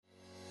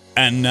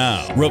And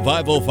now,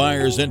 Revival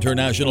Fires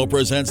International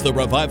presents the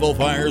Revival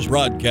Fires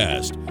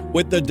broadcast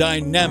with the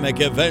dynamic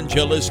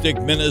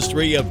evangelistic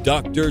ministry of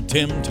Dr.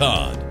 Tim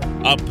Todd,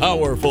 a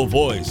powerful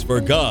voice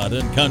for God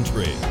and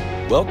country.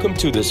 Welcome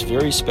to this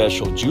very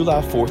special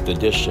July 4th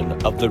edition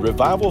of the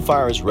Revival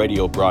Fires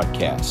radio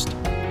broadcast.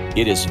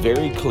 It is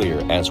very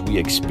clear as we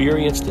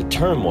experience the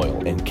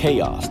turmoil and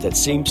chaos that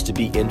seems to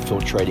be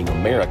infiltrating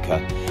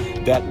America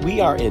that we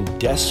are in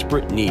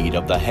desperate need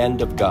of the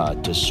hand of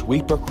God to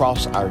sweep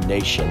across our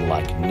nation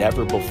like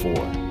never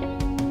before.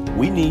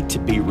 We need to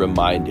be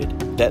reminded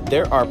that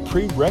there are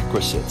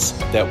prerequisites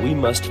that we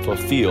must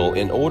fulfill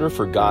in order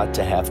for God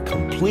to have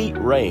complete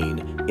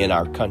reign in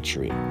our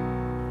country.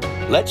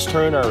 Let's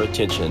turn our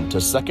attention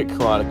to 2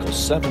 Chronicles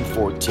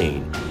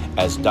 7:14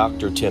 as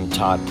Dr. Tim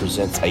Todd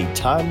presents a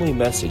timely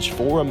message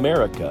for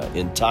America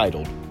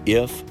entitled,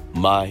 If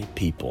My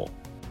People.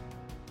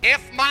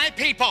 If my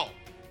people,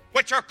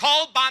 which are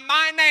called by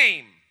my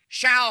name,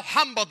 shall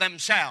humble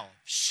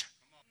themselves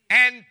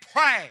and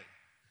pray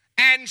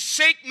and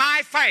seek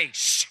my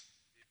face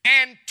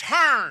and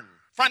turn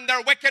from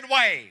their wicked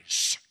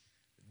ways,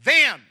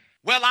 then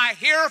will I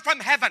hear from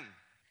heaven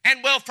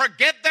and will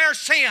forgive their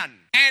sin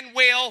and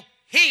will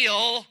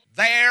heal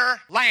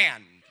their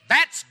land.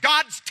 That's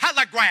God's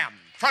telegram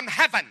from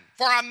heaven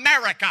for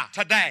America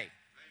today.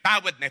 Bow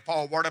with me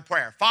for a word of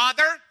prayer.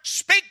 Father,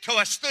 speak to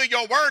us through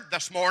your word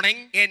this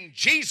morning. In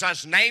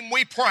Jesus' name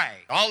we pray.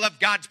 All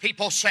of God's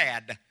people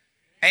said,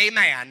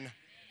 amen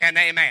and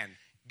amen.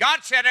 God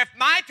said, if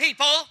my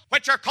people,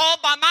 which are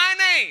called by my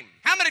name,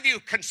 how many of you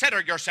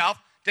consider yourself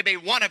to be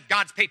one of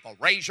God's people?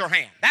 Raise your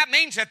hand. That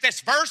means that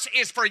this verse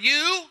is for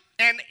you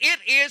and it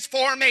is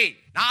for me.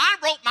 Now, I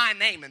wrote my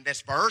name in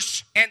this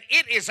verse, and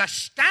it is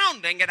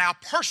astounding at how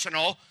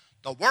personal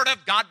the Word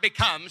of God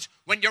becomes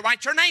when you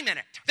write your name in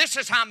it. This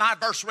is how my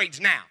verse reads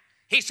now.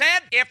 He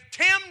said, if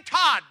Tim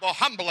Todd will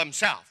humble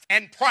himself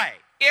and pray,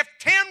 if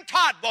Tim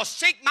Todd will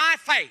seek my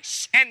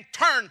face and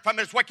turn from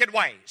his wicked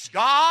ways,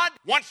 God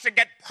wants to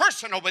get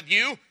personal with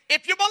you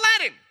if you will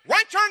let him.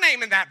 Write your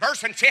name in that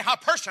verse and see how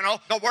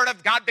personal the Word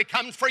of God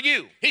becomes for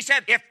you. He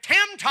said, if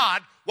Tim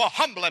Todd will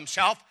humble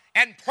himself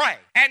and pray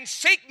and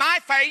seek my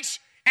face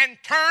and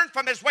turn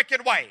from his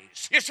wicked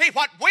ways. You see,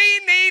 what we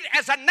need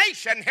as a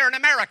nation here in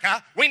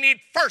America, we need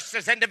first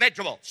as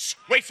individuals.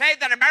 We say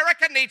that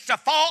America needs to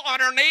fall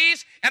on her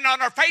knees and on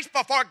her face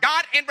before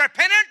God in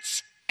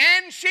repentance,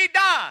 and she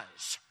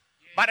does.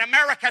 But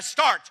America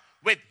starts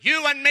with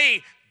you and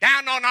me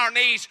down on our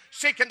knees,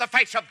 seeking the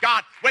face of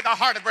God with a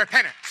heart of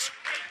repentance.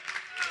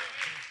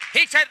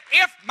 He said,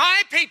 if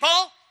my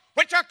people,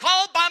 which are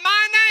called by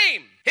my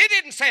name. He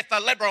didn't say if the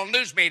liberal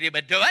news media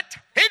would do it.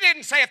 He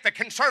didn't say if the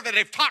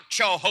conservative talk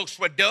show host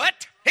would do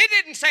it. He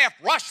didn't say if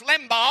Rush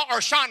Limbaugh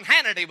or Sean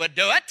Hannity would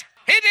do it.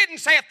 He didn't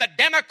say if the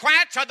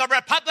Democrats or the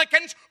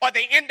Republicans or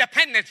the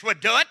independents would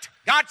do it.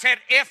 God said,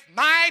 if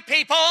my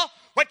people,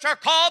 which are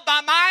called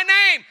by my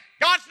name.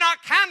 God's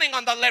not counting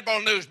on the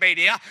liberal news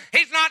media.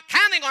 He's not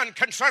counting on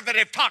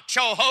conservative talk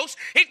show hosts.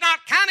 He's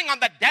not counting on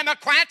the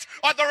Democrats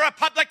or the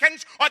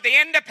Republicans or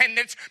the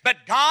independents. But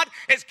God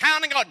is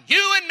counting on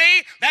you and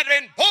me that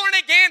have been born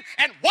again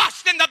and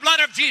washed in the blood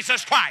of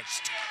Jesus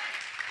Christ.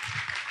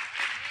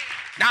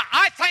 Now,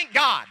 I thank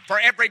God for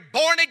every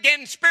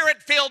born-again,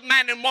 spirit-filled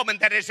man and woman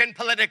that is in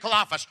political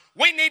office.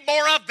 We need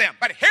more of them.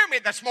 But hear me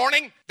this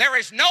morning, there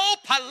is no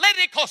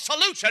political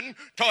solution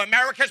to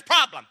America's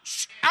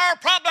problems. Our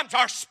problems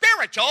are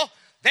spiritual,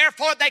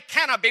 therefore they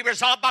cannot be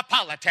resolved by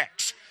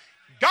politics.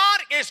 God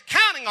is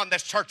counting on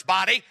this church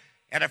body,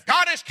 and if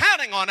God is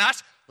counting on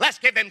us, let's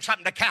give him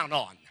something to count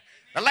on.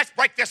 Now, let's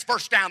break this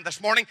verse down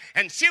this morning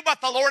and see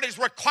what the Lord is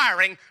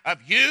requiring of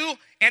you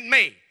and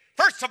me.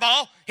 First of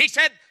all, he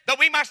said that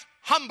we must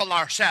humble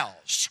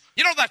ourselves.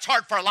 You know, that's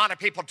hard for a lot of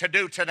people to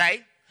do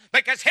today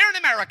because here in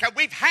America,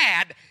 we've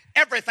had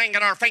everything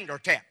at our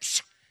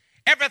fingertips.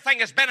 Everything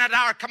has been at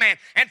our command.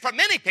 And for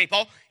many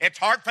people, it's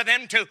hard for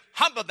them to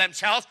humble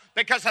themselves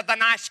because of the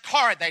nice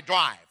car they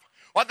drive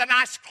or the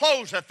nice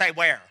clothes that they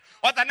wear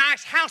or the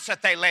nice house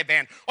that they live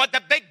in or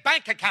the big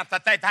bank account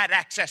that they've had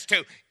access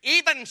to.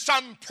 Even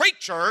some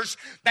preachers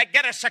that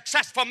get a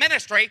successful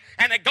ministry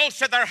and it goes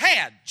to their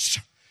heads.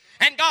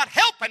 And God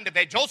help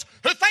individuals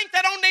who think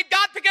they don't need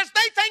God because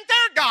they think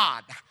they're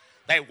God.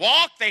 They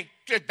walk, they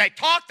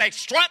talk, they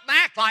strut and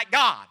act like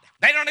God.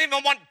 They don't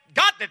even want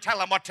God to tell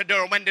them what to do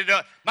or when to do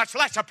it, much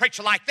less a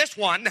preacher like this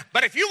one.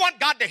 But if you want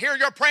God to hear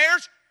your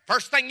prayers,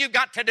 first thing you've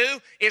got to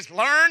do is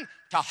learn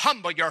to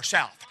humble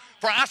yourself.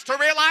 For us to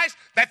realize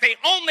that the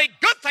only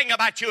good thing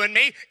about you and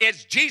me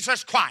is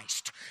Jesus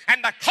Christ.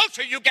 And the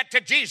closer you get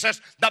to Jesus,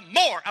 the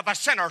more of a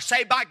sinner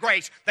saved by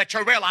grace that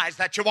you realize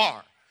that you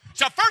are.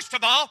 So first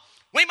of all,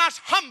 we must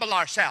humble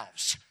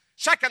ourselves.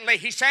 Secondly,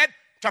 he said,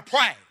 to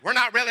pray. We're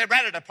not really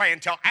ready to pray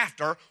until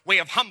after we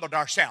have humbled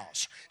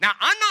ourselves. Now,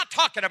 I'm not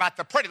talking about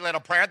the pretty little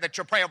prayer that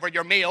you pray over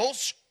your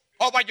meals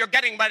or while you're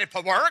getting ready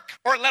for work,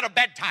 or a little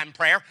bedtime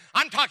prayer.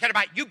 I'm talking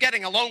about you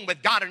getting alone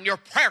with God in your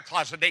prayer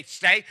closet each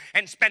day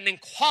and spending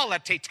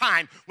quality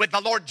time with the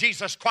Lord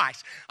Jesus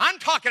Christ. I'm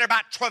talking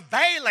about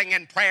travailing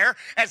in prayer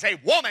as a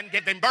woman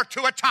giving birth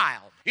to a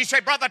child. You say,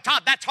 Brother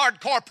Todd, that's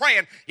hardcore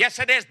praying. Yes,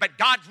 it is, but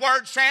God's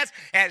word says,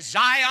 as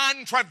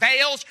Zion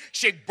travails,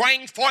 she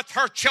brings forth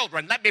her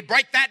children. Let me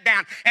break that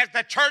down. As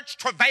the church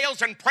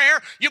travails in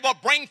prayer, you will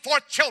bring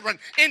forth children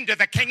into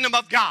the kingdom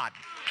of God.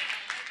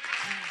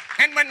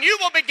 And when you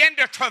will begin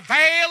to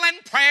travail in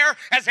prayer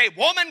as a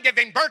woman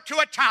giving birth to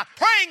a child,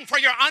 praying for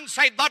your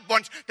unsaved loved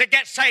ones to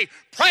get saved,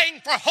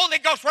 praying for Holy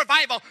Ghost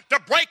revival to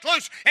break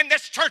loose in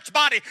this church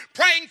body,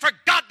 praying for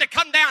God to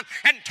come down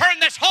and turn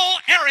this whole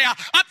area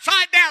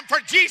upside down for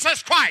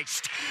Jesus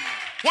Christ.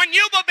 When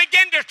you will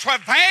begin to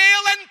travail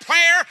in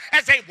prayer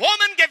as a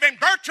woman giving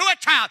birth to a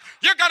child,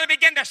 you're going to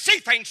begin to see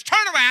things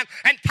turn around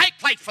and take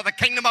place for the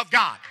kingdom of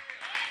God.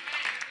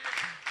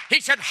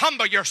 He said,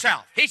 humble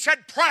yourself. He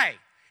said, pray.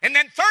 And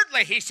then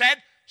thirdly, he said,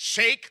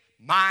 seek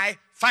my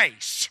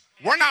face.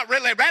 We're not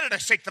really ready to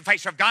seek the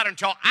face of God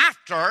until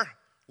after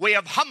we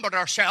have humbled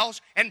ourselves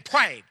and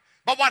prayed.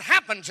 But what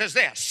happens is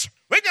this.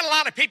 We've got a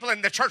lot of people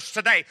in the church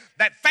today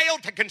that fail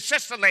to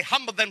consistently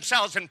humble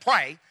themselves and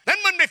pray. Then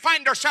when we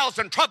find ourselves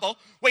in trouble,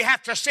 we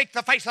have to seek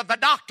the face of the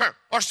doctor,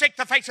 or seek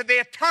the face of the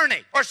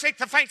attorney, or seek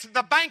the face of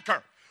the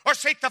banker, or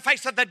seek the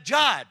face of the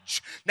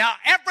judge. Now,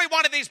 every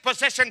one of these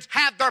positions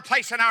have their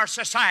place in our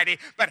society,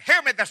 but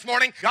hear me this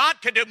morning,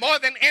 God can do more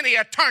than any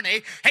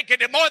attorney. He can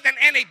do more than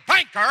any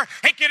banker.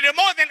 He can do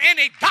more than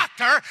any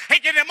doctor. He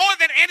can do more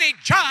than any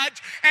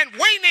judge, and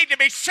we need to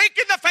be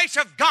seeking the face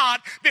of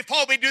God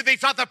before we do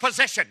these other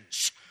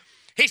positions.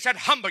 He said,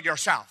 humble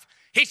yourself.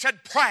 He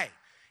said, pray.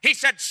 He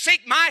said,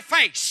 seek my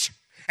face.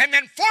 And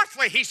then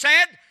fourthly, he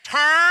said,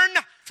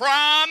 turn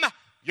from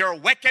your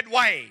wicked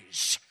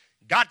ways.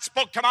 God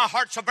spoke to my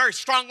heart so very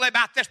strongly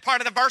about this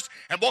part of the verse,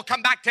 and we'll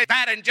come back to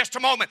that in just a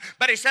moment.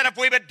 But he said if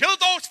we would do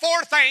those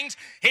four things,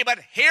 he would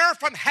hear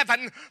from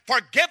heaven,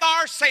 forgive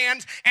our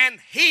sins, and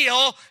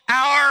heal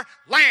our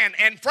land.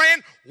 And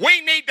friend,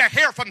 we need to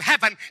hear from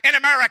heaven in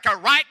America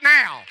right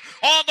now.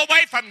 All the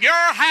way from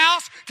your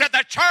house to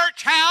the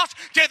church house,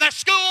 to the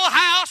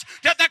schoolhouse,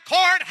 to the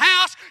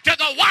courthouse, to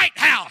the White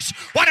House.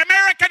 What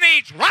America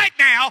needs right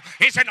now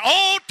is an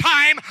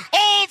old-time,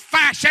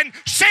 old-fashioned,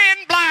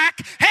 sin-black,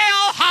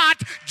 hell-hot,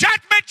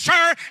 judgment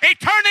sure,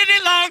 eternity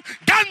long,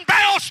 gun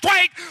barrel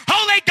straight,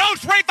 Holy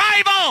Ghost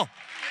revival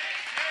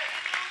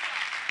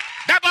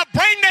that will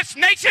bring this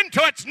nation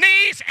to its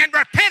knees in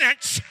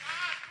repentance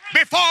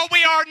before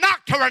we are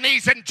knocked to our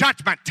knees in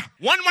judgment.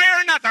 One way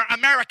or another,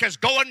 America's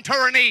going to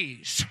her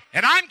knees.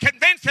 And I'm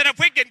convinced that if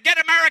we can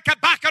get America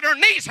back on her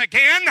knees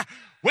again,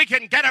 we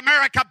can get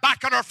America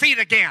back on her feet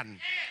again.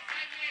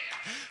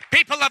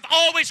 People have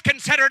always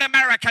considered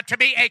America to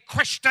be a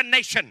Christian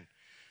nation.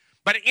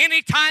 But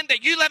any time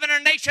that you live in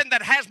a nation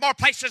that has more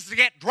places to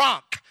get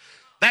drunk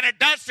than it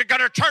does to go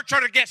to church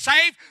or to get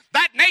saved,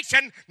 that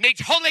nation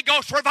needs Holy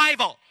Ghost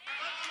revival.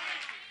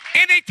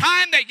 Any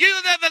time that you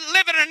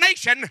live in a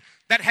nation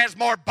that has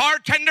more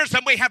bartenders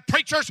than we have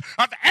preachers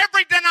of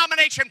every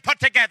denomination put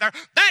together,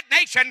 that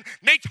nation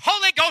needs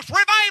Holy Ghost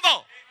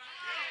revival.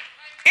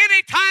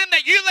 Any time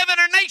that you live in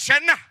a nation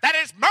that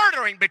is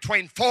murdering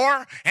between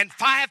 4,000 and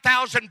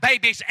 5,000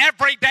 babies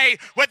every day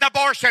with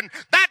abortion,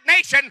 that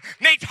nation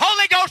needs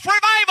Holy Ghost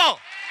revival.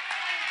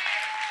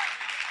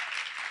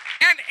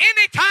 And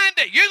any time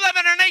that you live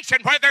in a nation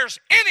where there's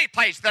any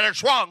place that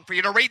is wrong for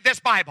you to read this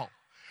Bible,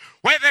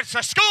 whether it's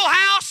the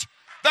schoolhouse,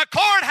 the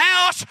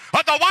courthouse,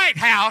 or the White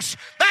House,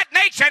 that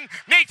nation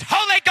needs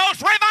Holy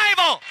Ghost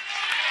revival.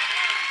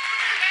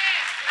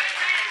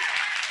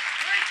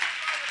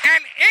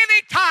 And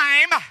any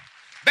time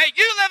that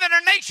you live in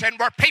a nation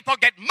where people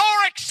get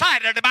more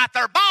excited about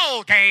their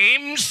ball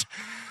games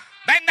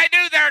than they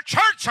do their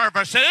church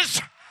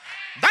services,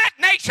 that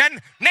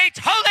nation needs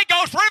Holy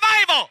Ghost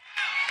revival.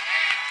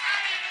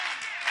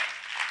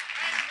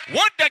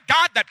 Would to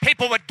God that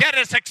people would get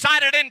as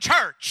excited in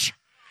church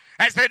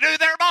as they do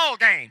their ball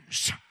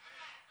games.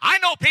 I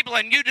know people,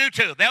 and you do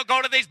too, they'll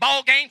go to these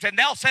ball games and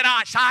they'll sit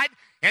outside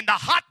in the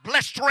hot,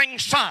 blistering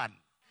sun,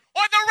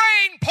 or the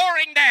rain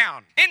pouring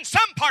down in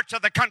some parts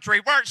of the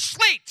country where it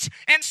sleets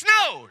and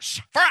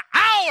snows for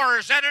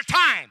hours at a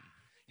time.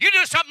 You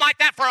do something like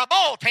that for a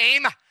ball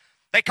team,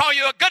 they call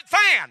you a good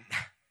fan.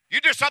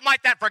 You do something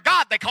like that for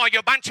God, they call you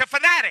a bunch of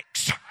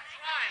fanatics.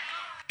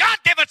 God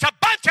give us a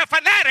bunch of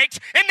fanatics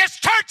in this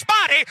church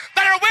body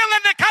that are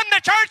willing to come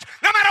to church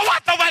no matter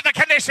what the weather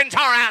conditions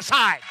are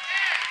outside.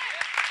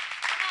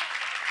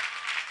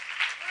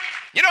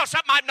 You know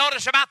something I've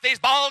noticed about these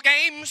ball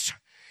games?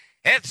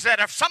 It's that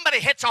if somebody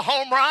hits a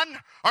home run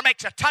or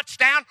makes a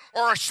touchdown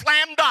or a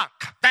slam dunk,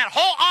 that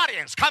whole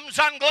audience comes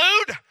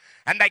unglued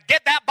and they give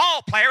that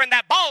ball player and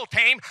that ball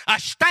team a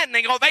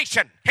standing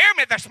ovation. Hear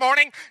me this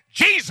morning.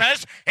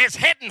 Jesus is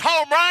hitting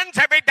home runs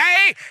every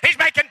day. He's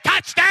making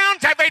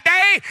touchdowns every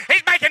day.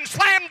 He's making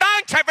slam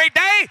dunks every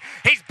day.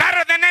 He's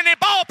better than any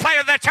ball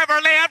player that's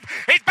ever lived.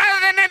 He's better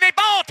than any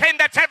ball team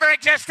that's ever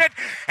existed.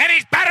 And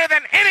he's better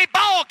than any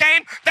ball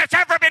game that's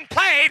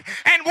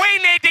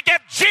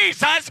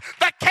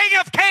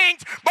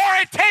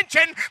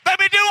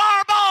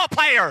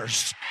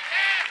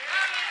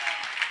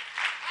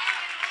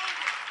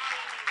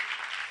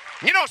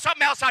know,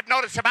 something else I've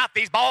noticed about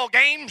these ball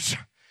games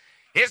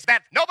is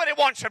that nobody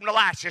wants them to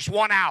last just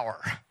 1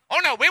 hour. Oh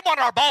no, we want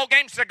our ball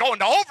games to go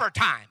into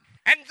overtime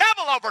and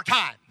double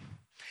overtime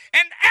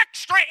and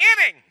extra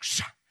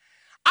innings.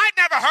 I've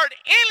never heard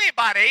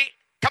anybody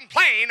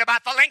complain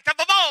about the length of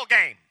the ball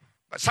game.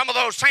 But some of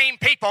those same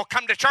people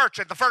come to church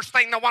and the first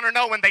thing they want to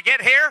know when they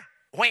get here,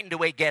 when do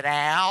we get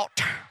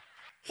out?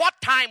 What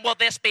time will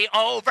this be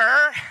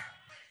over?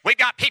 We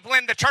got people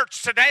in the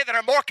church today that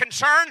are more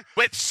concerned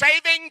with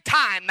saving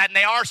time than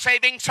they are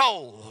saving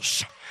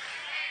souls.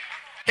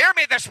 Hear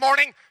me this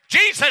morning.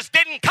 Jesus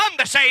didn't come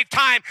to save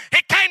time.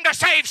 He came to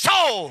save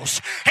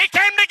souls. He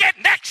came to get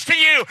next to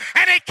you,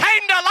 and he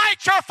came to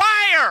light your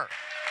fire.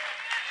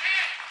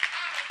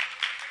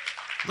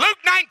 Luke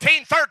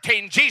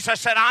 19:13, Jesus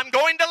said, I'm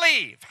going to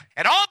leave,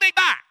 and I'll be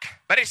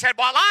back. But he said,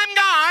 while I'm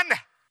gone,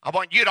 I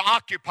want you to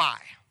occupy.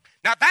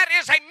 Now, that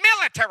is a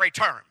military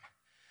term,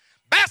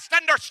 best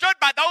understood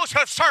by those who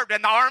have served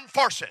in the armed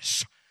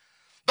forces.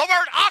 The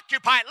word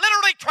occupy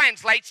literally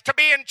translates to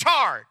be in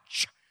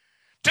charge,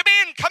 to be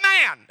in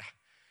command,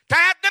 to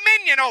have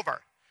dominion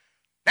over.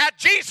 Now,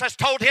 Jesus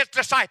told his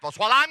disciples,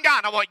 while I'm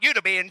gone, I want you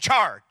to be in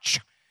charge.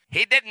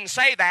 He didn't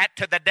say that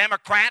to the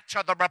Democrats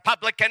or the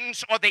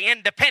Republicans or the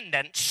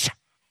independents.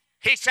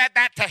 He said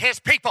that to his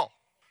people.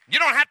 You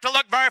don't have to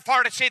look very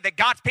far to see that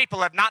God's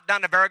people have not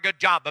done a very good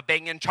job of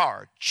being in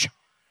charge.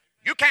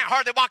 You can't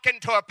hardly walk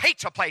into a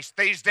pizza place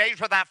these days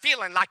without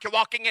feeling like you're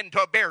walking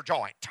into a beer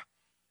joint.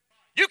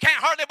 You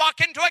can't hardly walk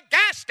into a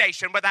gas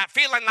station without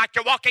feeling like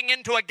you're walking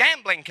into a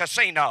gambling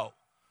casino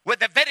with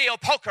the video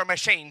poker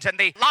machines and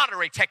the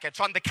lottery tickets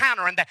on the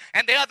counter and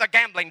the other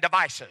gambling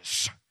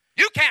devices.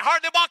 You can't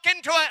hardly walk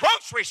into a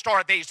grocery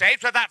store these days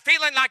without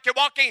feeling like you're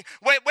walking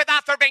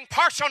without there being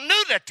partial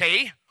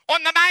nudity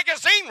on the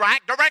magazine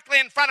rack directly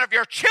in front of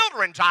your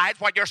children's eyes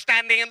while you're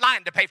standing in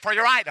line to pay for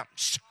your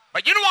items.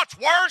 But you know what's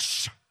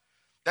worse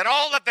than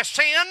all of the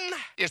sin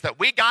is that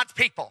we, God's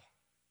people,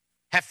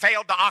 have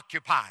failed to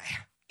occupy.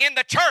 In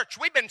the church,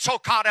 we've been so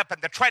caught up in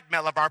the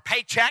treadmill of our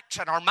paychecks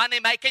and our money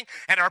making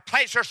and our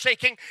pleasure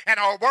seeking and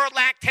our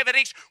worldly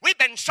activities. We've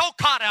been so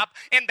caught up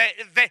in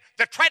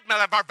the treadmill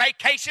of our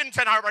vacations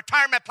and our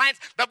retirement plans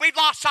that we've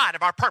lost sight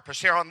of our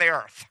purpose here on the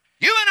earth.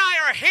 You and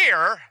I are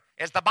here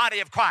as the body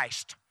of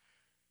Christ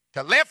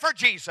to live for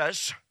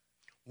Jesus,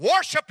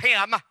 worship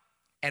him,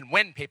 and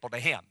win people to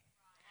him.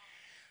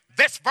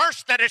 This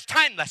verse that is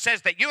timeless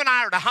says that you and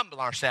I are to humble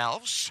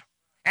ourselves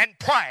and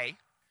pray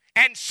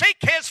and seek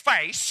his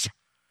face.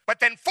 But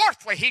then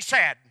fourthly, he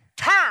said,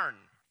 turn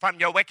from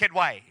your wicked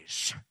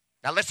ways.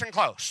 Now listen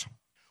close.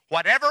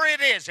 Whatever it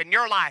is in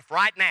your life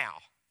right now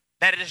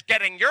that is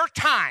getting your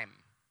time,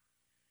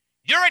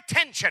 your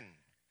attention,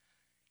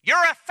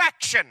 your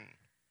affection,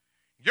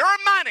 your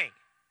money,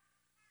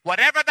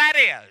 whatever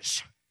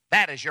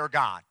that is your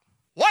God.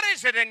 What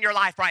is it in your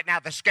life right now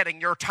that's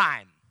getting your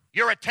time,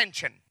 your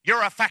attention,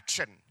 your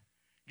affection,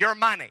 your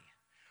money?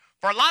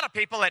 For a lot of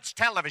people, it's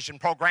television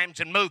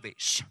programs and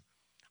movies.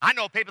 I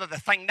know people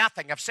that think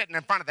nothing of sitting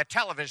in front of the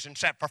television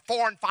set for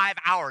 4 and 5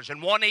 hours in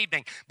one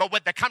evening, but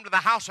would they come to the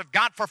house of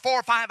God for 4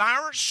 or 5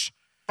 hours?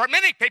 For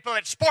many people,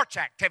 it's sports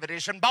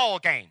activities and ball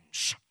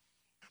games.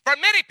 For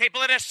many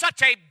people, it is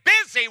such a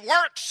busy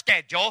work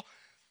schedule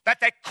that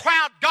they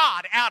crowd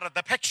God out of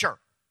the picture.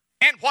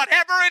 And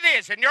whatever it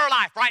is in your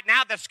life right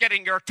now that's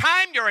getting your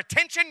time, your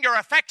attention, your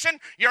affection,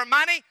 your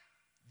money,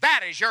 that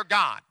is your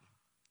God.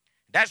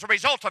 And as a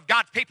result of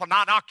God's people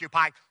not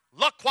occupying,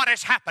 look what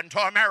has happened to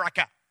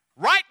America.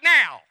 Right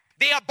now,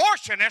 the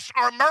abortionists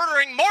are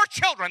murdering more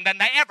children than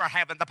they ever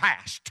have in the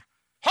past.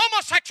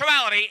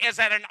 Homosexuality is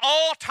at an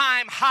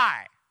all-time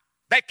high.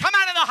 They come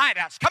out of the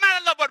hideouts, come out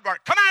of the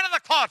woodwork, come out of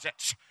the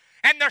closets,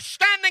 and they're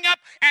standing up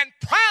and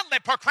proudly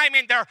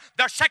proclaiming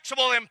their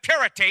sexual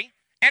impurity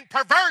and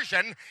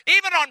perversion,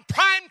 even on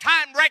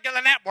primetime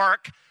regular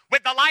network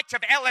with the likes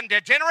of Ellen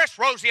DeGeneres,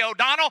 Rosie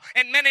O'Donnell,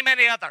 and many,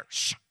 many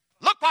others.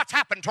 Look what's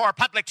happened to our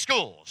public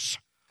schools.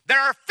 There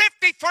are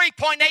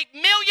 53.8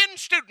 million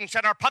students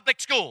in our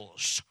public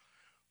schools.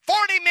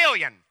 40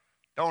 million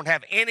don't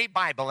have any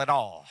Bible at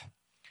all.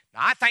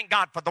 Now, I thank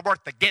God for the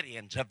work the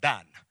Gideons have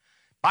done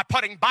by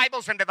putting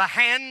Bibles into the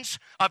hands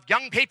of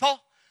young people,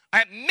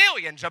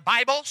 millions of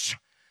Bibles.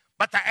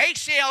 But the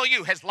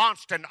ACLU has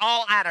launched an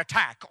all-out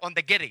attack on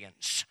the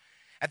Gideons.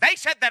 And they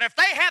said that if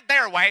they had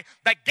their way,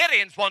 the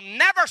Gideons will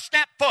never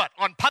step foot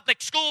on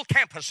public school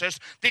campuses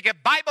to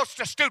give Bibles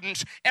to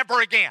students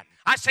ever again.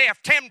 I say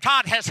if Tim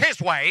Todd has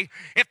his way,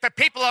 if the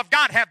people of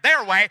God have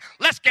their way,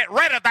 let's get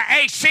rid of the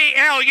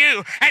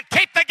ACLU and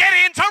keep the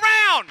Gideons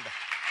around.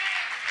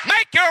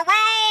 Make your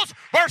rules.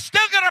 We're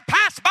still going to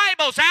pass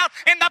Bibles out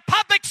in the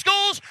public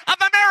schools of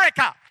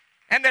America.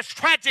 And this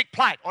tragic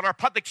plight on our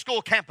public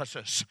school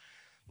campuses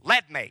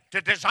led me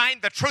to design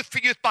the Truth for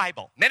Youth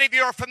Bible. Many of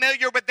you are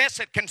familiar with this.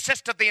 It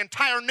consists of the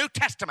entire New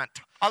Testament,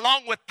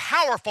 along with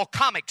powerful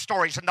comic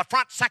stories in the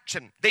front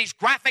section. These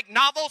graphic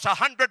novels,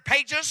 100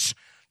 pages,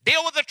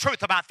 deal with the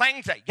truth about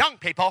things that young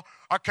people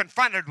are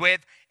confronted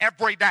with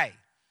every day.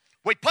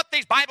 We put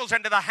these Bibles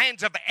into the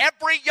hands of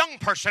every young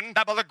person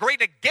that will agree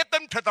to give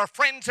them to their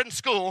friends in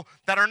school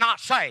that are not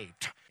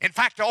saved. In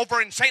fact,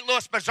 over in St.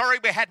 Louis, Missouri,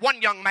 we had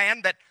one young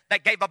man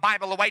that gave a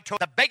Bible away to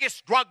the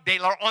biggest drug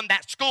dealer on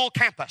that school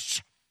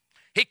campus.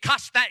 He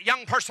cussed that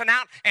young person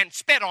out and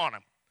spit on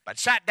him, but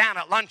sat down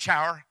at lunch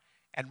hour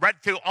and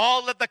read through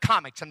all of the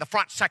comics in the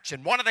front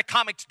section. One of the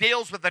comics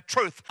deals with the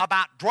truth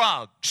about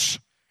drugs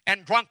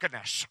and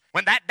drunkenness.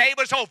 When that day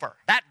was over,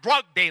 that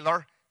drug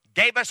dealer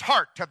gave his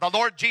heart to the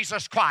Lord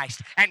Jesus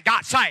Christ and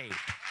got saved.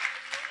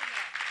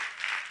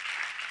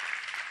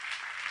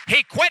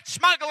 He quit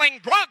smuggling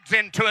drugs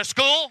into a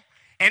school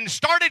and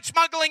started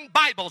smuggling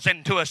Bibles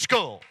into a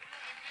school.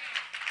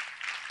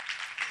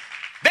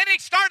 Then he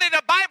started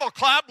a Bible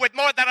club with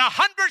more than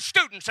 100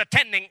 students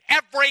attending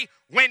every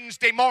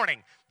Wednesday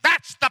morning.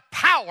 That's the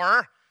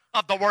power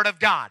of the Word of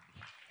God.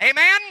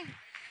 Amen?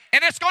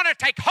 And it's going to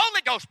take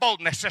Holy Ghost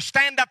boldness to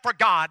stand up for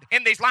God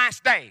in these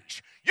last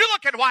days. You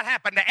look at what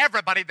happened to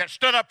everybody that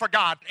stood up for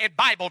God in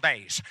Bible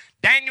days.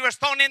 Daniel was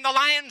thrown in the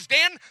lion's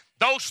den.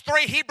 Those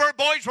 3 Hebrew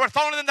boys were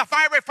thrown in the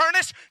fiery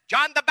furnace.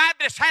 John the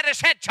Baptist had his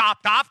head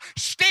chopped off.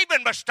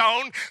 Stephen was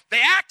stoned. The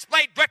axe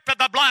blade dripped with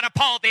the blood of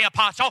Paul the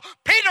apostle.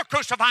 Peter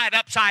crucified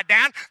upside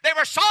down. They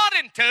were sawed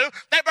in two.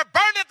 They were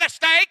burned at the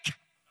stake.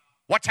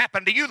 What's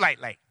happened to you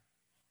lately?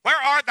 Where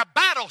are the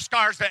battle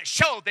scars that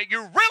show that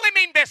you really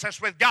mean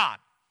business with God?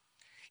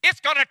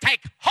 It's going to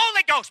take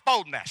Holy Ghost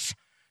boldness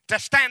to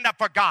stand up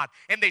for God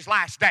in these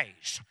last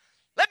days.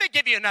 Let me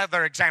give you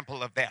another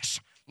example of this.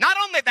 Not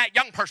only that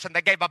young person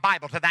that gave a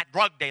Bible to that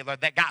drug dealer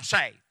that got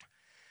saved,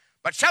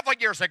 but several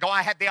years ago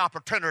I had the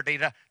opportunity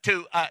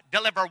to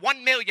deliver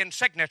 1 million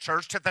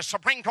signatures to the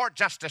Supreme Court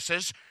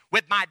justices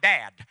with my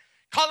dad,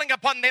 calling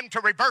upon them to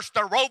reverse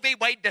the Roe v.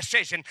 Wade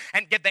decision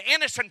and give the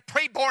innocent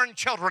preborn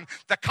children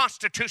the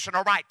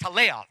constitutional right to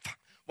live.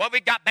 Well,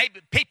 we've got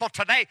people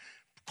today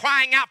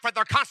crying out for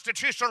their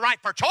constitutional right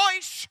for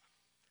choice.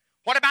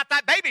 What about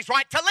that baby's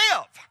right to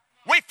live?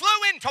 We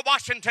flew into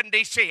Washington,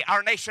 D.C.,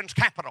 our nation's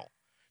capital,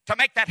 to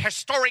make that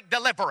historic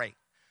delivery.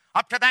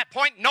 Up to that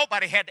point,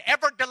 nobody had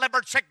ever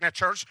delivered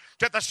signatures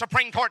to the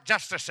Supreme Court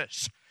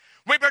justices.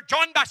 We were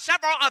joined by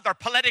several other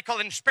political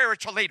and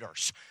spiritual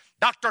leaders.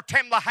 Dr.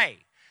 Tim LaHaye,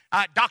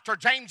 Dr.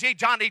 James E.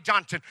 Johnny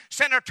Johnson,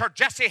 Senator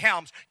Jesse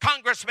Helms,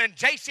 Congressman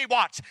J.C.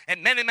 Watts,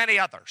 and many, many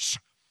others.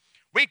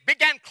 We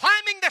began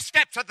climbing the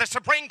steps of the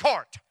Supreme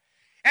Court.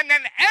 And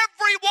then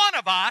every one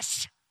of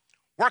us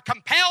were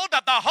compelled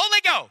of the Holy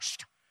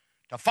Ghost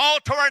to fall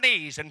to our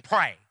knees and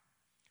pray.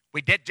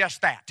 We did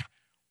just that.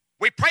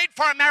 We prayed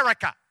for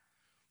America.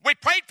 We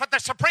prayed for the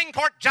Supreme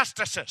Court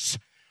justices.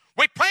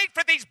 We prayed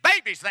for these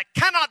babies that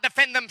cannot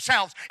defend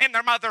themselves in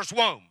their mother's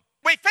womb.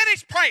 We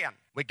finished praying.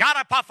 We got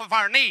up off of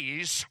our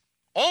knees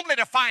only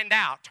to find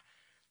out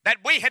that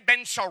we had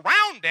been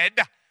surrounded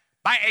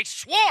by a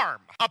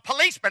swarm of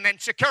policemen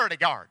and security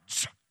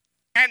guards.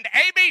 And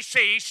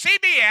ABC,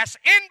 CBS,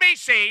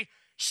 NBC,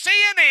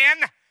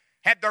 CNN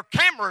had their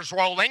cameras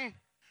rolling,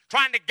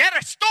 trying to get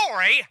a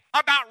story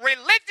about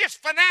religious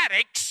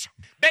fanatics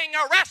being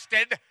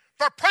arrested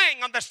for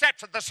praying on the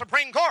steps of the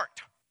Supreme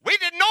Court. We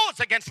didn't know it's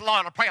against the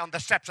law to pray on the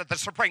steps of the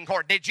Supreme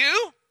Court, did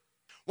you?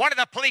 One of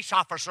the police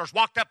officers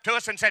walked up to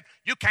us and said,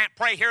 "You can't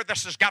pray here,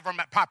 this is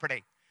government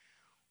property."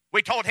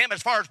 We told him,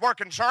 as far as we're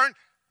concerned,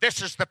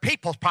 this is the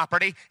people's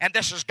property and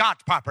this is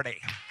God's property.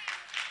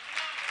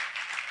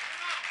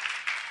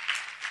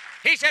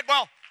 He said,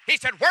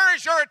 where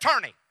is your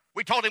attorney?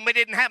 We told him we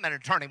didn't have an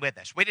attorney with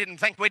us. We didn't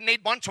think we'd need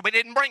one, so we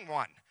didn't bring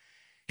one.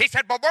 He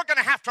said, well, we're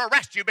going to have to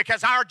arrest you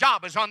because our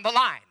job is on the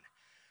line.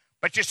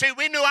 But you see,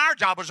 we knew our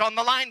job was on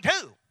the line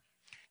too.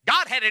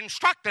 God had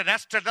instructed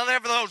us to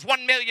deliver those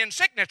 1 million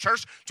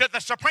signatures to the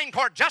Supreme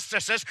Court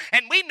justices,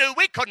 and we knew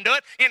we couldn't do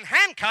it in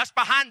handcuffs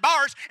behind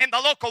bars in the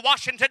local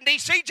Washington,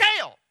 D.C.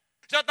 jail.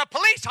 So the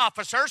police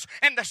officers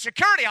and the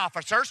security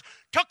officers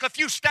took a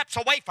few steps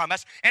away from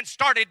us and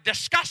started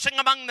discussing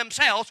among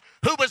themselves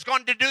who was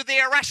going to do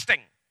the arresting.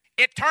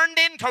 It turned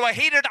into a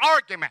heated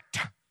argument.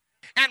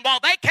 And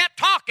while they kept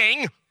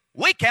talking,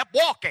 we kept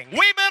walking.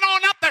 We went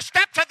on up the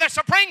steps of the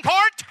Supreme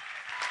Court,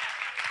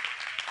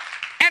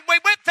 and we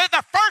went through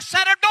the first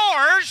set of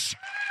doors,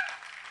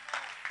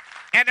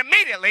 and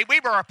immediately we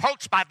were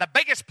approached by the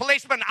biggest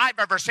policeman I've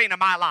ever seen in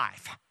my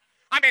life.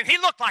 I mean, he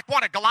looked like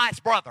one of Goliath's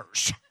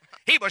brothers.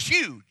 He was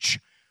huge.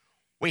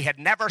 We had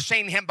never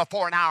seen him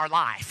before in our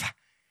life.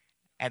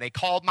 And he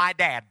called my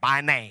dad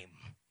by name.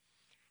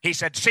 He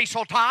said,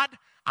 Cecil Todd,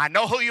 I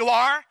know who you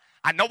are.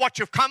 I know what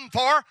you've come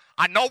for.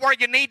 I know where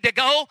you need to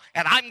go,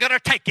 and I'm going to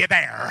take you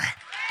there.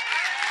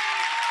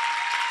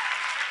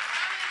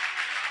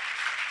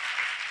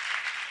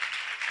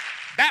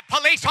 That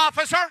police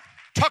officer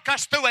took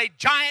us through a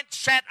giant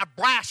set of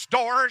brass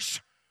doors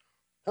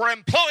where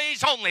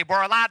employees only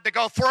were allowed to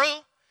go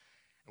through.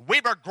 We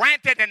were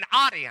granted an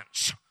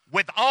audience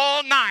with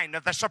all 9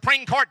 of the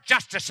Supreme Court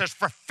justices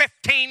for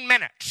 15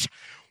 minutes.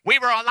 We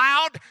were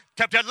allowed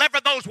to deliver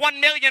those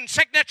 1 million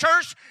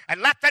signatures and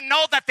let them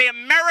know that the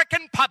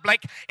American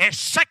public is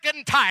sick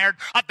and tired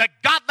of the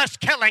godless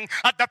killing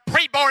of the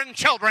preborn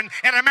children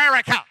in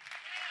America.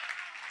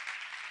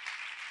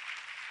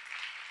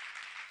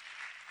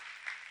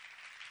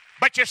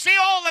 But you see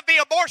all of the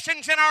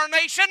abortions in our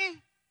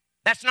nation?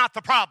 That's not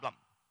the problem.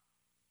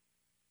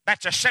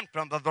 That's a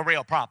symptom of the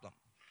real problem.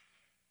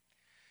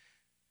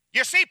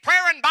 You see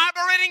prayer and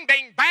Bible reading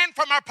being banned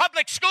from our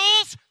public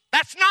schools?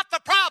 That's not the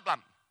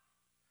problem.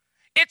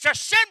 It's a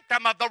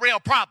symptom of the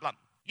real problem.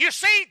 You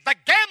see the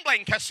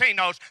gambling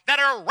casinos that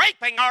are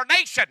raping our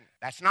nation?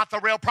 That's not the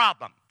real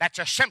problem. That's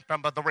a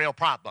symptom of the real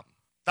problem.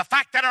 The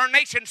fact that our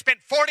nation spent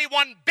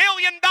 $41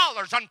 billion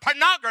on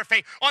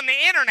pornography on the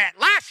internet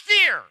last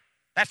year,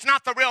 that's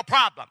not the real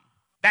problem.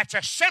 That's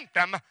a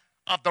symptom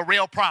of the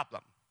real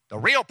problem. The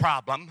real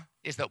problem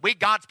is that we,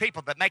 God's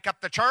people that make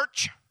up the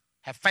church,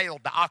 have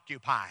failed to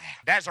occupy.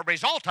 And as a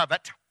result of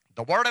it,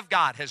 the Word of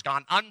God has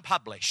gone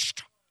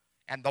unpublished,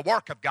 and the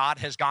work of God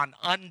has gone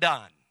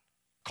undone.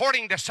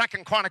 According to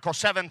 2 Chronicles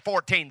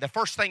 7:14, the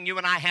first thing you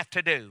and I have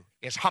to do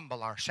is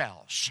humble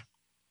ourselves.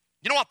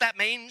 You know what that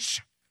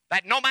means?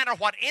 That no matter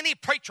what any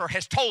preacher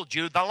has told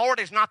you, the Lord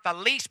is not the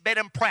least bit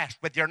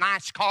impressed with your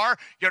nice car,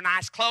 your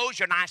nice clothes,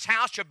 your nice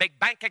house, your big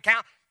bank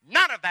account.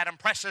 None of that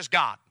impresses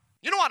God.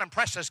 You know what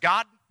impresses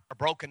God? A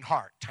broken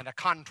heart and a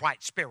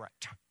contrite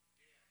spirit.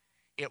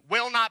 It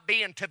will not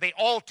be until the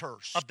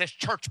altars of this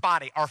church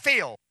body are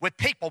filled with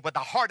people with a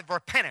heart of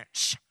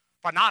repentance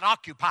for not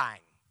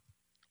occupying.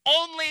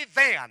 Only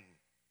then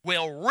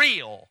will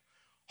real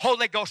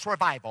Holy Ghost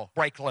revival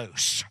break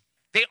loose.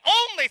 The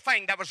only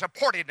thing that was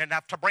important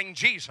enough to bring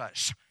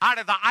Jesus out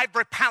of the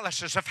ivory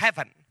palaces of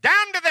heaven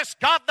down to this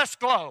godless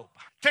globe,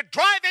 to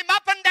drive him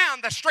up and down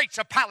the streets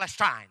of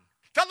Palestine,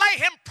 to lay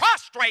him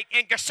prostrate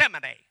in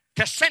Gethsemane,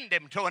 to send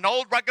him to an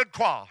old rugged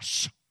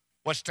cross,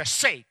 was to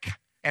seek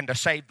and to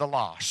save the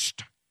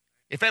lost.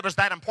 If it was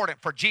that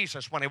important for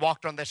Jesus when he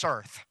walked on this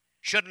earth,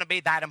 shouldn't it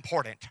be that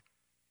important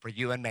for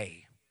you and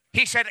me?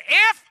 He said,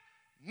 if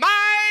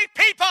my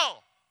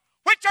people,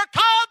 which are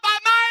called by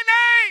my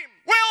name,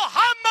 will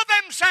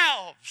humble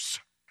themselves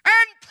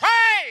and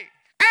pray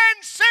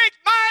and seek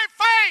my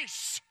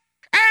face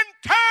and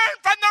turn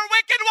from their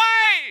wicked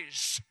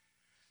ways,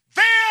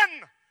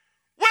 then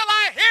will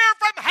I hear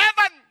from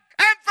heaven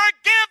and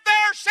forgive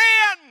their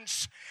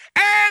sins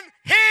and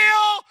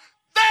heal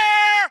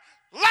their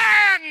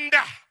land.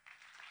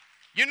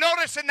 You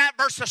notice in that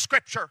verse of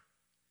Scripture,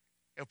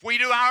 if we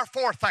do our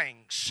 4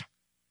 things,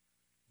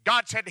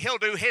 God said he'll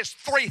do his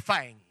 3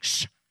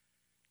 things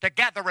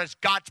together as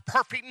God's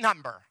perfect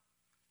number,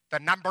 the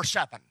number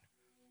 7,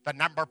 the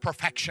number of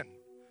perfection.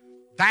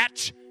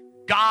 That's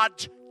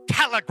God's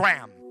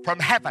telegram from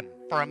heaven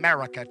for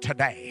America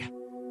today.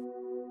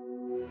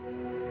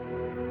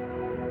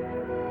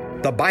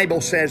 The Bible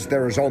says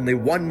there is only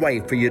one way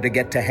for you to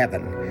get to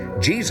heaven.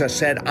 Jesus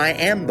said, I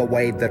am the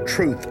way, the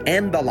truth,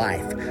 and the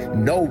life.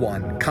 No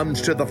one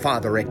comes to the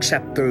Father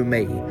except through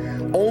me.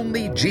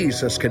 Only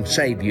Jesus can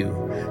save you.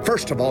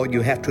 First of all,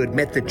 you have to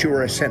admit that you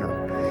are a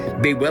sinner.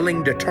 Be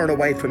willing to turn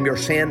away from your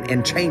sin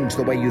and change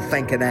the way you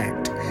think and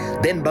act.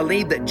 Then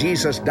believe that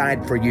Jesus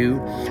died for you,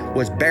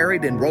 was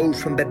buried and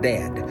rose from the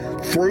dead.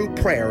 Through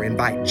prayer,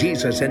 invite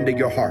Jesus into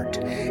your heart.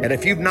 And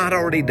if you've not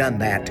already done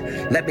that,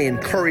 let me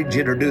encourage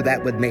you to do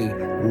that with me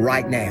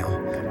right now.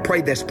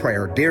 Pray this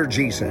prayer. Dear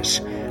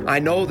Jesus, I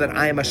know that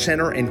I am a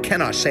sinner and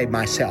cannot save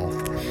myself.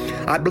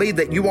 I believe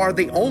that you are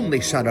the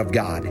only Son of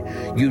God.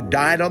 You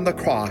died on the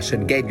cross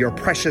and gave your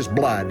precious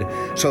blood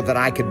so that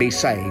I could be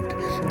saved.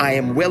 I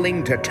am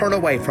willing to turn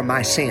away from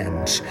my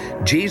sins.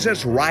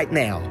 Jesus, right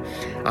now,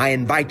 I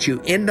invite you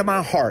into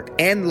my heart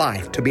and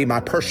life to be my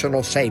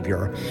personal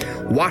Savior.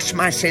 Wash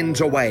my sins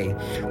away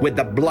with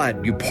the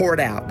blood you poured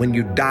out when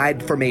you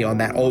died for me on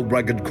that old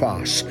rugged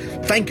cross.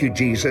 Thank you,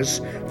 Jesus,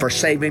 for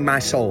saving my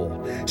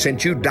soul.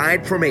 Since you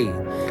died for me,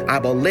 I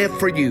will live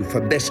for you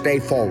from this day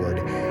forward.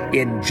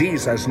 In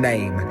Jesus'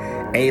 name,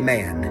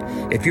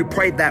 amen. If you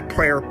prayed that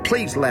prayer,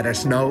 please let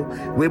us know.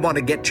 We want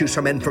to get you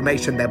some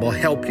information that will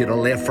help you to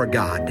live for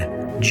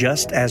God.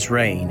 Just as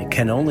rain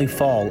can only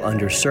fall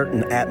under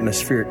certain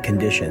atmospheric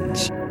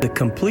conditions, the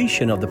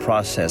completion of the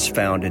process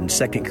found in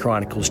 2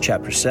 Chronicles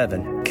chapter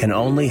 7 can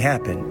only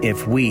happen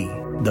if we,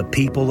 the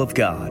people of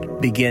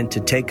God, begin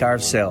to take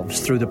ourselves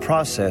through the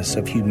process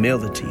of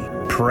humility,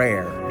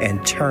 prayer,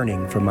 and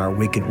turning from our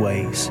wicked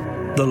ways.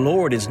 The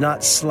Lord is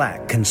not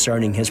slack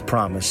concerning His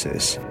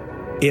promises.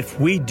 If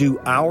we do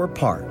our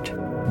part,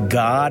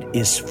 God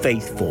is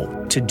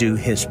faithful to do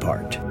His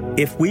part.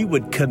 If we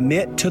would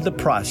commit to the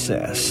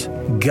process,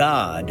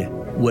 God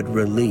would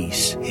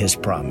release His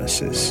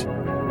promises.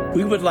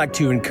 We would like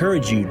to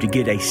encourage you to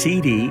get a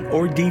CD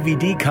or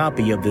DVD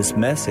copy of this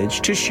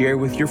message to share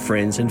with your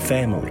friends and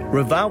family.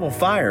 Revival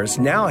Fires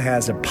now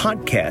has a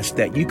podcast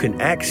that you can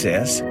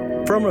access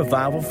from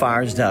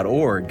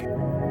revivalfires.org.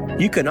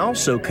 You can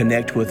also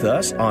connect with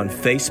us on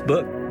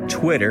Facebook,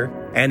 Twitter,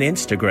 and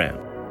Instagram.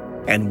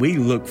 And we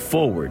look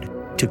forward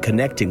to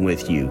connecting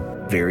with you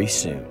very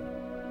soon.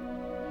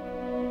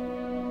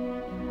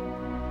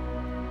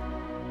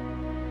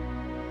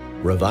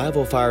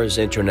 Revival Fires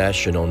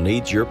International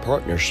needs your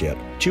partnership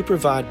to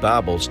provide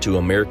Bibles to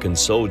American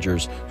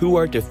soldiers who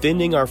are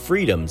defending our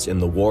freedoms in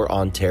the war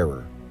on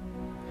terror.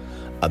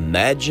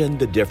 Imagine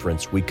the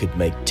difference we could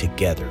make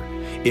together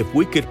if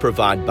we could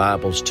provide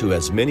Bibles to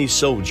as many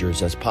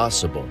soldiers as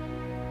possible.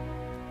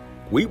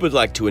 We would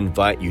like to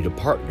invite you to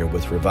partner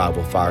with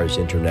Revival Fires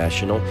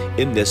International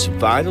in this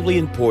vitally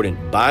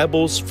important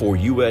Bibles for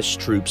U.S.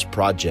 Troops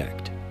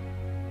project.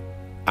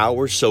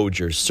 Our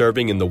soldiers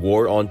serving in the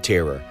War on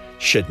Terror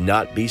should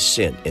not be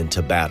sent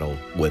into battle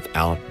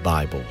without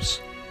Bibles.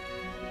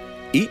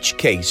 Each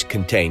case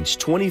contains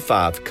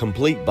 25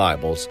 complete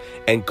Bibles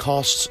and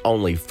costs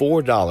only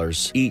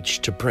 $4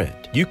 each to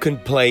print. You can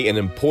play an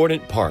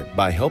important part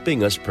by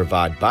helping us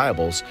provide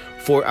Bibles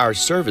for our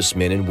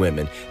servicemen and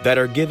women that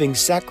are giving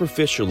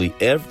sacrificially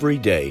every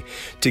day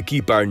to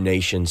keep our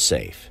nation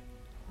safe.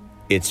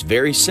 It's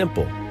very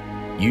simple.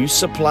 You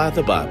supply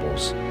the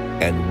Bibles,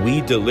 and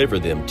we deliver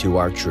them to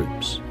our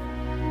troops.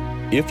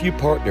 If you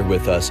partner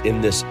with us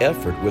in this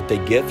effort with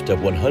a gift of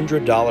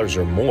 $100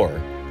 or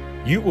more,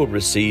 you will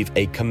receive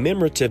a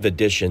commemorative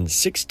edition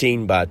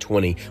 16 by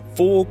 20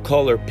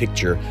 full-color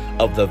picture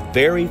of the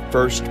very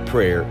first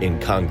prayer in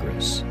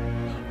Congress.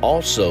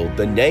 Also,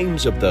 the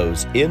names of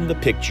those in the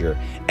picture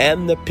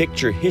and the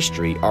picture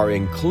history are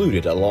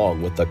included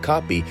along with a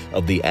copy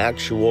of the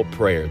actual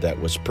prayer that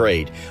was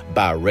prayed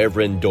by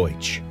Reverend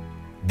Deutsch.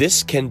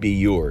 This can be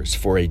yours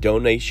for a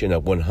donation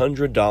of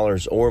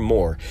 $100 or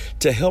more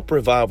to help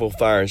Revival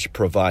Fires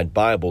provide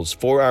Bibles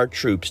for our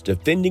troops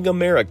defending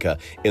America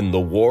in the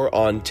War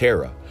on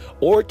Terror,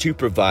 or to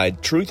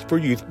provide Truth for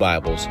Youth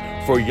Bibles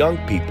for young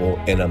people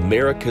in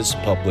America's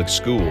public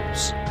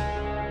schools.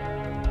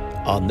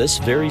 On this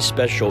very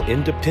special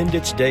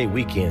Independence Day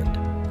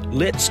weekend,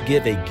 let's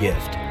give a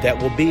gift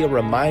that will be a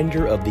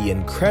reminder of the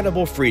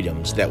incredible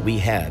freedoms that we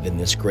have in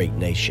this great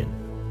nation.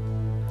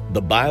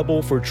 The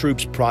Bible for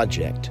Troops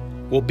project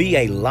will be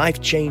a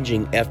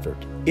life-changing effort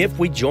if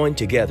we join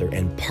together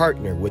and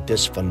partner with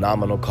this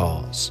phenomenal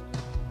cause.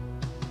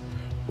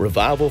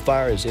 Revival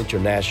Fires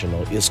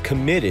International is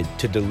committed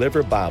to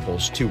deliver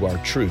Bibles to our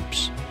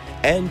troops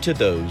and to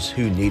those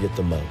who need it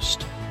the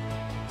most.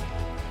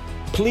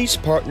 Please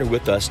partner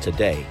with us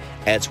today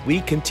as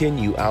we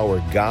continue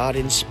our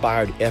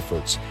God-inspired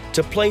efforts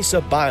to place a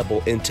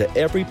Bible into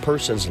every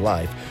person's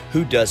life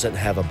who doesn't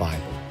have a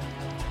Bible.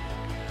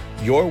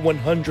 Your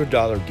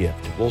 $100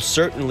 gift will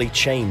certainly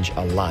change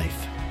a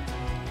life.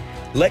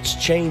 Let's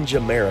change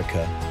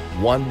America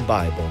one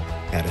Bible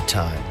at a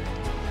time.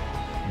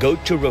 Go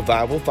to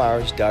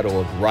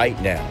revivalfires.org right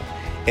now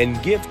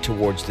and give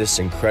towards this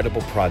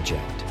incredible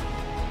project.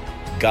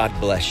 God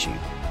bless you,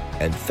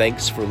 and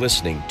thanks for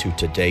listening to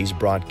today's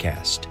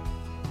broadcast.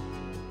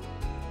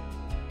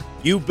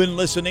 You've been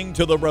listening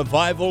to the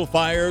Revival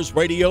Fires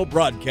radio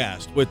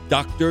broadcast with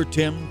Dr.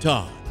 Tim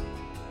Todd.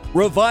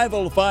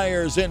 Revival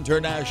Fires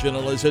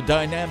International is a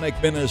dynamic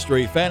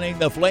ministry fanning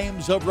the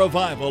flames of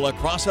revival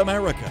across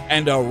America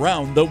and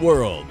around the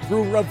world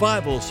through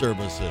revival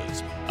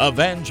services,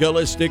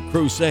 evangelistic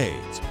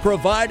crusades,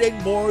 providing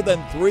more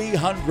than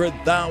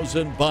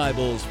 300,000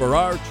 Bibles for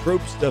our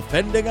troops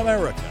defending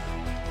America,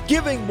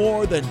 giving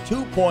more than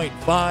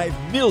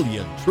 2.5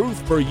 million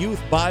Truth for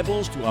Youth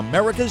Bibles to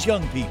America's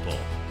young people,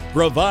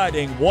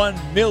 providing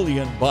 1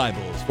 million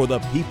Bibles for the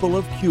people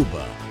of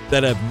Cuba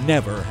that have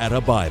never had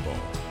a Bible,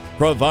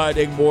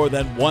 providing more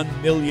than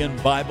 1 million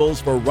Bibles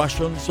for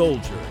Russian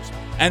soldiers,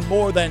 and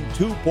more than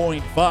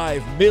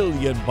 2.5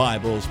 million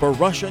Bibles for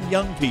Russian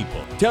young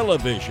people,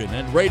 television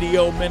and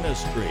radio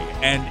ministry,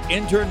 and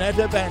internet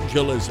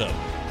evangelism.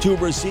 To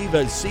receive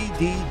a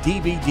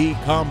CD-DVD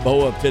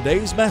combo of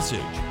today's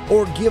message,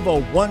 or give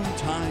a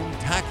one-time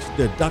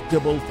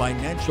tax-deductible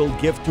financial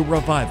gift to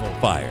Revival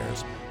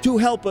Fires, to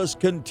help us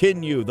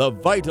continue the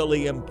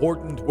vitally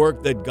important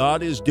work that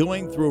God is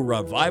doing through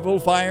Revival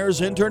Fires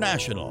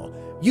International,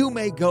 you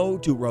may go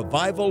to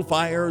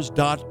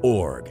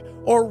revivalfires.org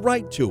or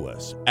write to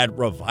us at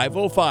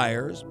Revival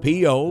Fires,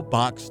 P.O.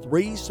 Box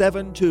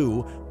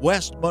 372,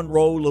 West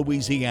Monroe,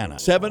 Louisiana,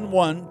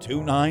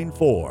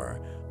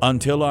 71294.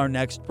 Until our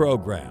next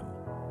program,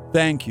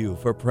 thank you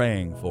for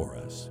praying for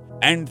us.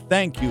 And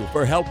thank you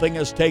for helping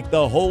us take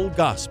the whole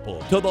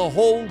gospel to the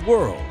whole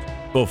world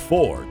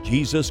before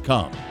Jesus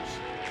comes.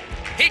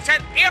 He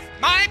said, if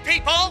my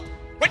people,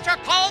 which are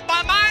called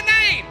by my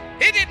name.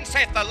 He didn't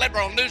say if the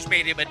liberal news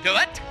media would do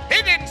it.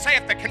 He didn't say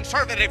if the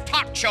conservative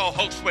talk show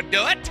hosts would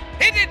do it.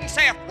 He didn't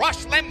say if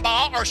Rush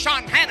Limbaugh or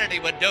Sean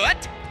Hannity would do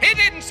it. He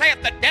didn't say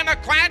if the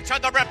Democrats or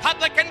the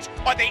Republicans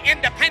or the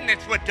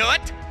independents would do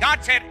it.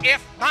 God said,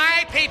 if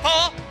my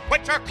people,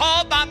 which are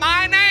called by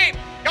my name.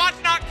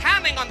 God's not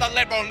counting on the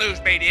liberal news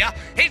media.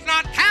 He's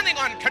not counting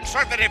on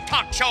conservative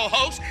talk show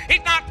hosts. He's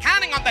not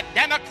counting on the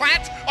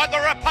Democrats or the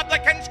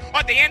Republicans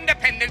or the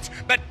independents.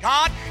 But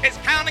God is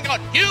counting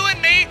on you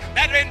and me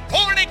that have been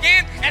born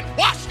again and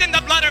washed in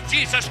the blood of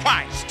Jesus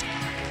Christ.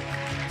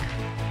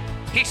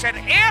 He said,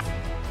 if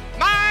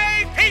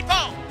my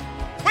people,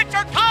 which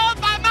are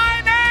called by